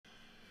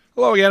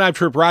Hello again, I'm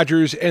Tripp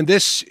Rogers, and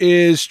this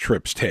is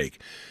Tripp's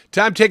Take.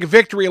 Time to take a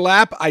victory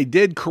lap. I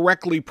did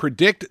correctly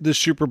predict the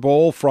Super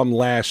Bowl from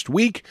last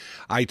week.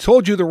 I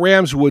told you the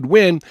Rams would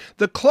win.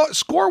 The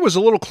score was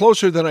a little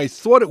closer than I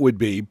thought it would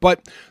be,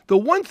 but the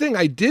one thing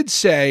I did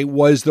say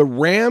was the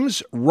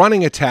Rams'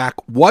 running attack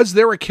was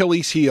their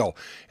Achilles heel,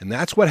 and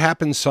that's what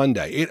happened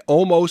Sunday. It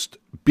almost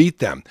beat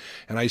them.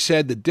 And I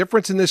said the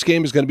difference in this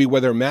game is going to be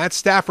whether Matt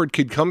Stafford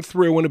could come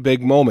through in a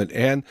big moment,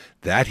 and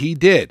that he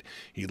did.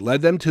 He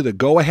led them to the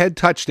go-ahead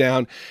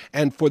touchdown,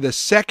 and for the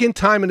second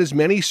time in as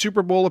many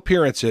Super Bowl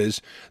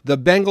appearances, the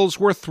Bengals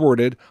were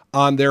thwarted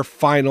on the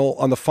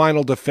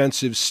final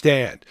defensive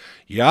stand.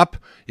 Yup,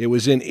 it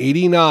was in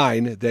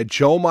 '89 that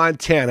Joe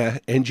Montana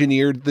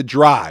engineered the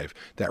drive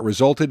that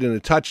resulted in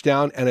a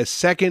touchdown and a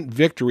second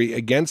victory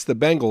against the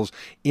Bengals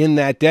in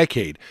that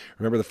decade.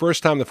 Remember, the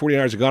first time the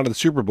 49ers had gone to the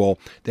Super Bowl,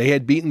 they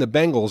had beaten the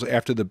Bengals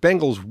after the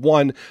Bengals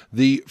won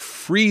the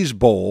Freeze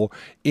Bowl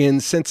in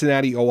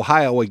Cincinnati,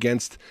 Ohio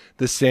against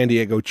the San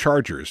Diego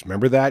Chargers.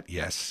 Remember that?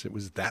 Yes, it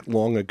was that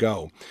long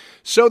ago.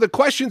 So the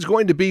question's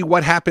going to be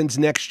what happens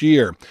next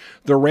year.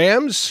 The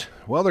Rams,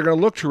 well, they're going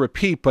to look to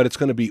repeat, but it's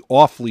going to be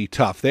awfully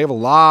tough. They have a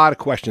lot of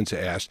questions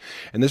to ask,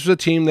 and this is a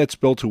team that's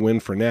built to win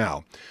for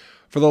now.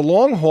 For the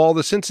long haul,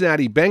 the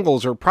Cincinnati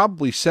Bengals are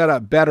probably set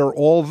up better,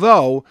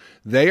 although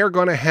they are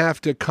going to have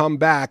to come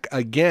back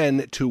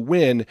again to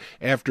win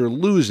after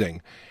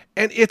losing.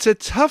 And it's a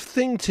tough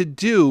thing to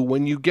do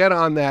when you get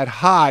on that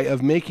high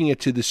of making it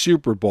to the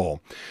Super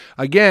Bowl.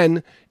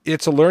 Again,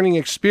 it's a learning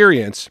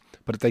experience,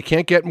 but if they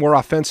can't get more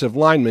offensive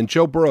linemen,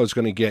 Joe Burrow is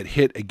going to get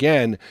hit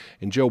again,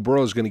 and Joe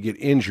Burrow is going to get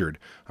injured.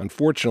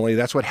 Unfortunately,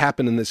 that's what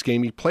happened in this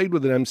game. He played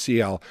with an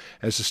MCL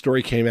as the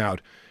story came out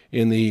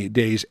in the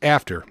days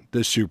after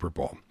the Super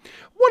Bowl.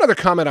 One other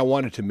comment I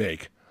wanted to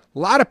make. A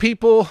lot of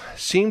people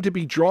seem to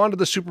be drawn to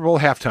the Super Bowl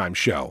halftime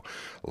show.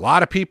 A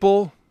lot of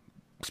people,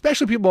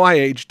 especially people my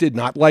age, did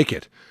not like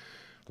it.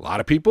 A lot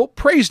of people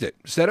praised it,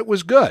 said it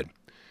was good.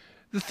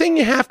 The thing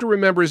you have to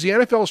remember is the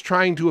NFL is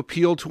trying to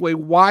appeal to a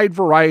wide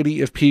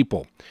variety of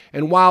people.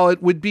 And while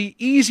it would be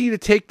easy to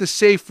take the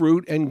safe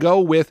route and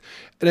go with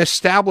an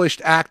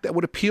established act that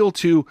would appeal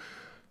to,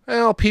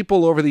 well,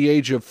 people over the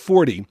age of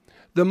 40,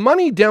 the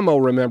money demo,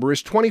 remember,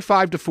 is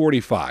 25 to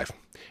 45.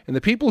 And the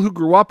people who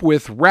grew up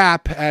with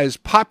rap as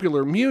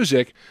popular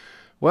music,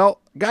 well,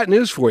 got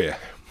news for you.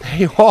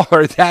 They all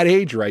are that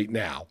age right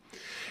now.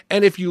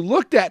 And if you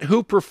looked at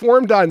who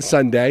performed on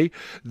Sunday,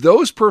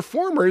 those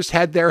performers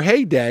had their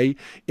heyday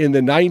in the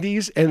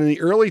 90s and in the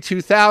early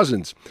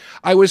 2000s.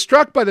 I was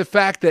struck by the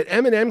fact that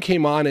Eminem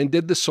came on and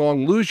did the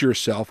song Lose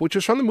Yourself, which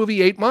was from the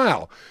movie 8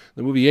 Mile.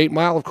 The movie 8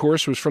 Mile, of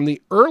course, was from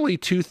the early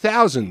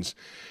 2000s.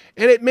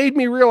 And it made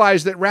me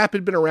realize that rap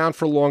had been around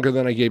for longer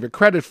than I gave it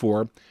credit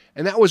for.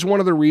 And that was one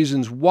of the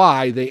reasons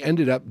why they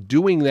ended up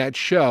doing that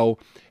show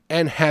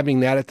and having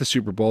that at the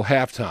Super Bowl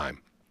halftime.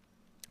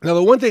 Now,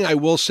 the one thing I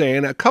will say,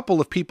 and a couple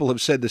of people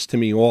have said this to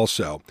me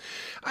also,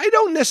 I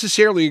don't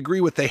necessarily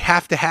agree with they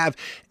have to have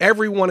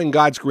everyone in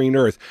God's green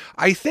earth.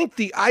 I think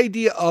the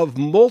idea of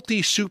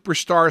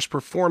multi-superstars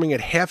performing at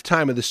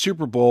halftime of the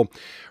Super Bowl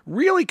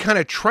really kind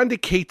of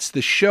truncates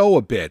the show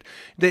a bit.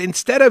 That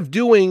instead of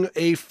doing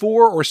a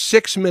 4 or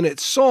 6 minute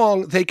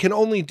song, they can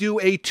only do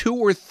a 2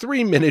 or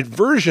 3 minute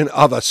version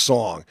of a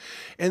song.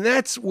 And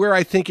that's where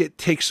I think it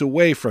takes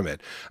away from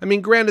it. I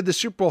mean, granted, the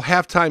Super Bowl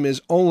halftime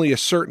is only a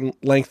certain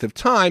length of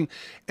time,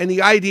 and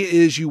the idea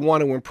is you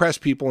want to impress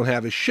people and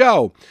have a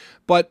show.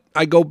 But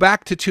I go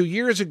back to 2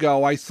 years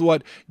ago, I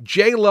thought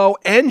J-Lo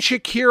and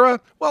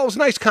Shakira, well, it was a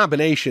nice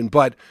combination,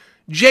 but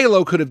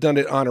J-Lo could have done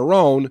it on her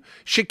own.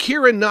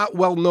 Shakira not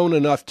well known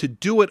enough to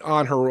do it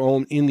on her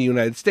own in the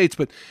United States,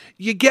 but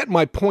you get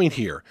my point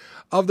here.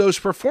 Of those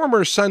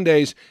performers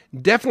Sundays,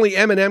 definitely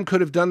Eminem could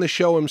have done the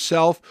show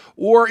himself,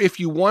 or if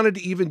you wanted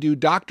to even do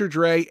Dr.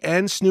 Dre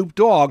and Snoop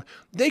Dogg,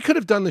 they could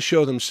have done the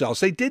show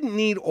themselves. They didn't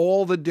need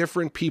all the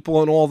different people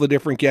and all the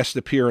different guest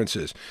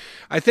appearances.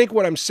 I think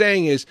what I'm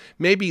saying is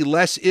maybe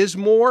less is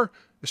more,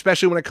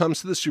 especially when it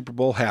comes to the Super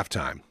Bowl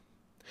halftime.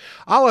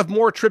 I'll have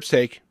more Tripp's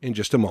Take in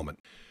just a moment.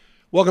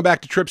 Welcome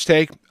back to Tripp's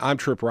Take. I'm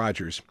Tripp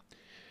Rogers.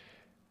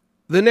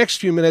 The next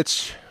few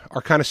minutes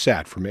are kind of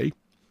sad for me.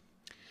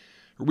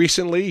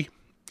 Recently,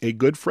 a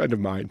good friend of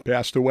mine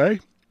passed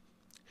away.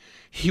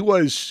 He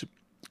was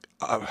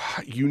a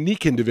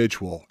unique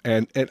individual,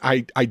 and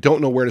I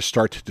don't know where to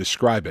start to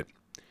describe it.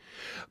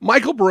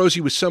 Michael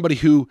Barozzi was somebody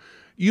who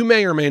you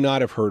may or may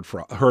not have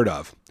heard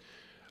of.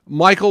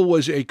 Michael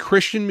was a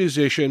Christian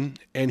musician,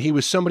 and he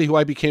was somebody who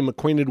I became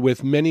acquainted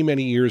with many,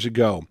 many years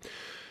ago.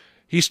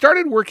 He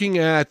started working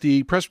at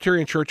the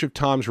Presbyterian Church of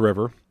Toms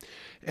River,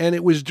 and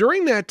it was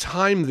during that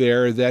time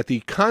there that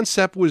the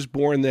concept was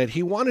born that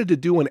he wanted to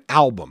do an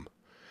album.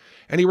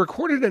 And he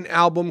recorded an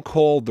album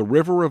called The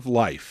River of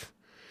Life.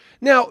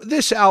 Now,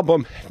 this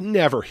album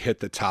never hit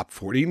the top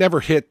 40,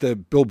 never hit the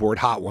Billboard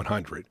Hot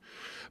 100,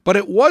 but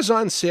it was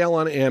on sale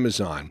on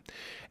Amazon.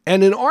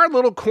 And in our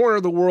little corner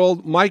of the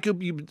world, Michael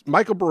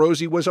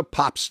Barozzi was a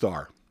pop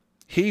star.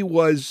 He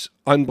was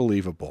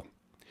unbelievable.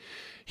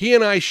 He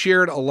and I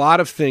shared a lot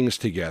of things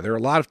together, a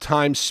lot of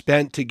time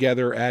spent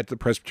together at the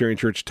Presbyterian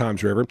Church of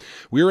Toms River.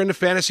 We were into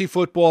fantasy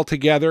football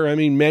together. I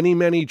mean, many,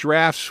 many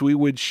drafts. We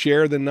would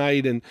share the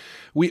night, and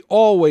we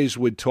always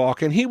would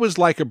talk, and he was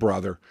like a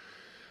brother.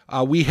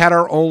 We had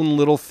our own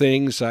little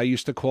things. I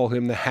used to call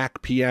him the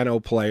hack piano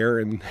player,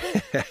 and,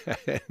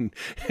 and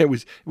it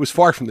was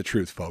far from the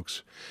truth,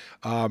 folks.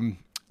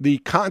 The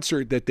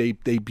concert that they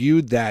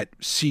debuted that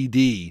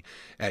CD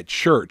at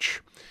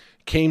church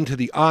came to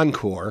the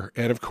encore,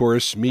 and of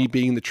course, me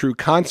being the true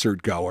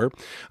concert goer,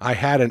 I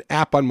had an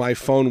app on my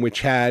phone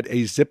which had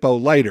a Zippo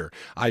lighter.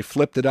 I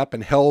flipped it up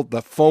and held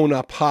the phone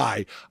up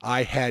high.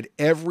 I had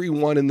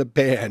everyone in the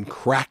band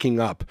cracking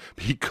up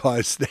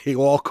because they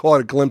all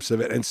caught a glimpse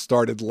of it and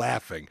started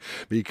laughing,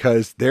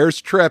 because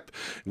there's Tripp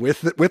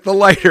with the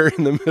lighter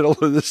in the middle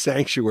of the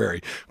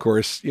sanctuary. Of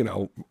course,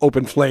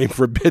 open flame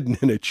forbidden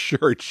in a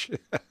church.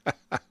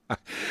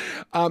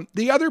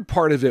 The other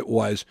part of it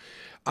was,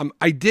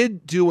 I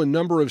did do a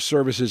number of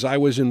services. I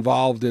was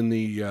involved in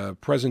the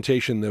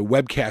presentation, the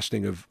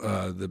webcasting of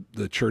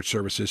the church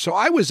services. So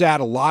I was at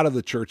a lot of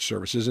the church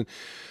services, and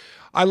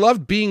I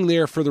loved being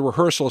there for the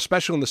rehearsal,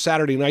 especially on the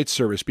Saturday night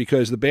service,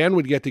 because the band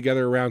would get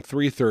together around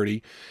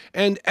 3:30.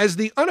 And as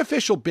the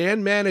unofficial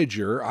band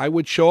manager, I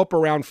would show up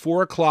around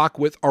 4 o'clock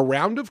with a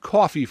round of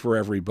coffee for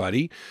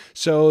everybody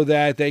so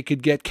that they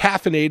could get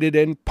caffeinated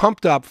and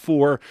pumped up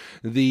for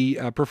the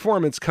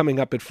performance coming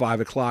up at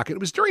 5 o'clock. And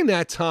it was during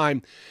that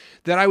time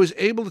that I was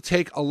able to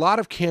take a lot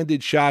of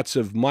candid shots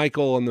of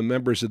Michael and the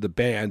members of the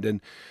band,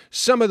 and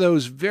some of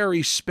those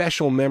very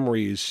special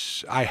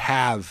memories I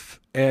have.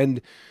 And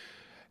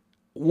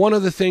one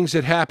of the things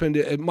that happened,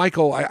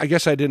 Michael, I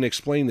guess I didn't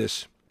explain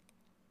this.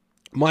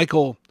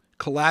 Michael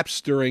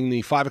collapsed during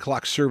the 5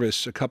 o'clock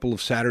service a couple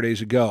of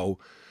Saturdays ago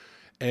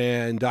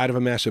and died of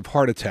a massive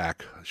heart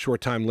attack a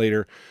short time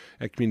later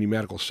at Community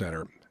Medical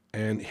Center.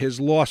 And his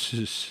loss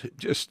is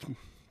just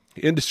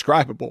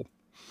indescribable.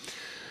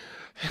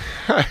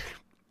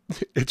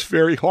 It's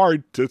very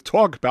hard to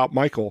talk about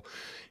Michael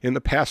in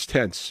the past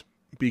tense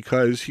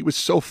because he was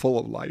so full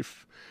of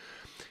life.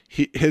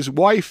 His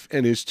wife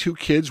and his 2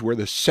 kids were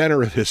the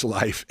center of his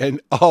life. And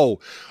I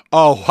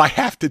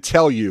have to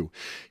tell you,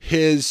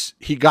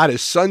 he got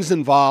his sons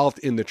involved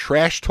in the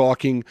trash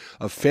talking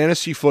of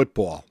fantasy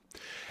football.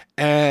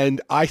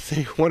 And I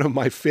think one of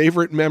my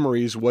favorite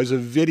memories was a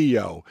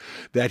video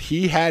that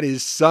he had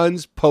his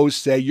sons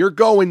post say, "You're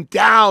going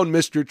down,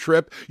 Mr.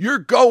 Tripp. You're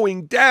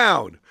going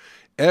down."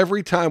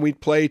 Every time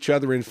we'd play each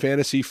other in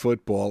fantasy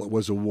football, it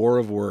was a war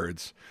of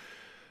words.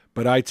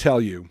 But I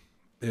tell you,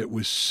 it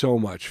was so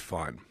much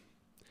fun.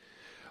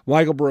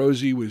 Michael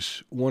Barozzi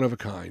was one of a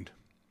kind.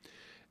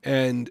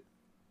 And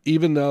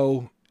even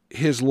though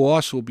his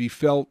loss will be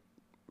felt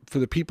for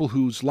the people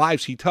whose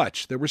lives he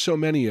touched, there were so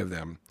many of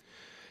them,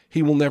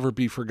 he will never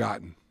be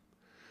forgotten.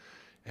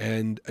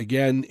 And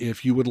again,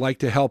 if you would like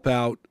to help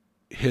out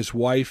his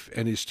wife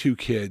and his 2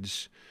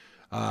 kids,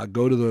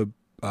 go to the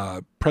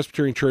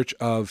Presbyterian Church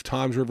of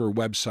Toms River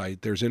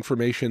website. There's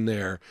information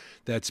there.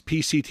 That's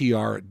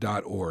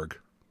pctr.org.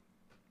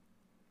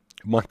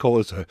 Michael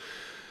is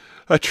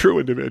a true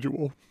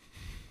individual,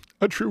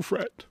 a true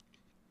friend.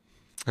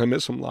 I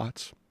miss him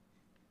lots.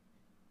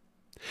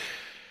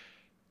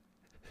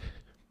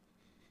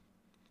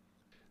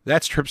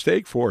 That's Tripp's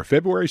Take for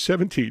February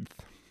 17th.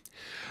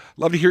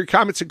 Love to hear your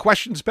comments and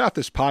questions about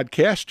this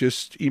podcast.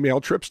 Just email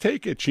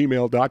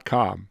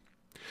trippstake@gmail.com.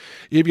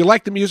 If you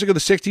like the music of the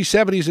 60s,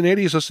 70s, and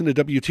 80s, listen to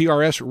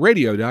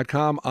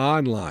WTRSradio.com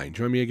online.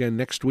 Join me again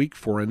next week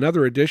for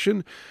another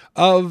edition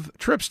of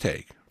Tripp's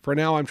Take. For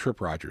now, I'm Tripp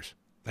Rogers.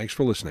 Thanks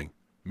for listening.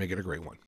 Make it a great one.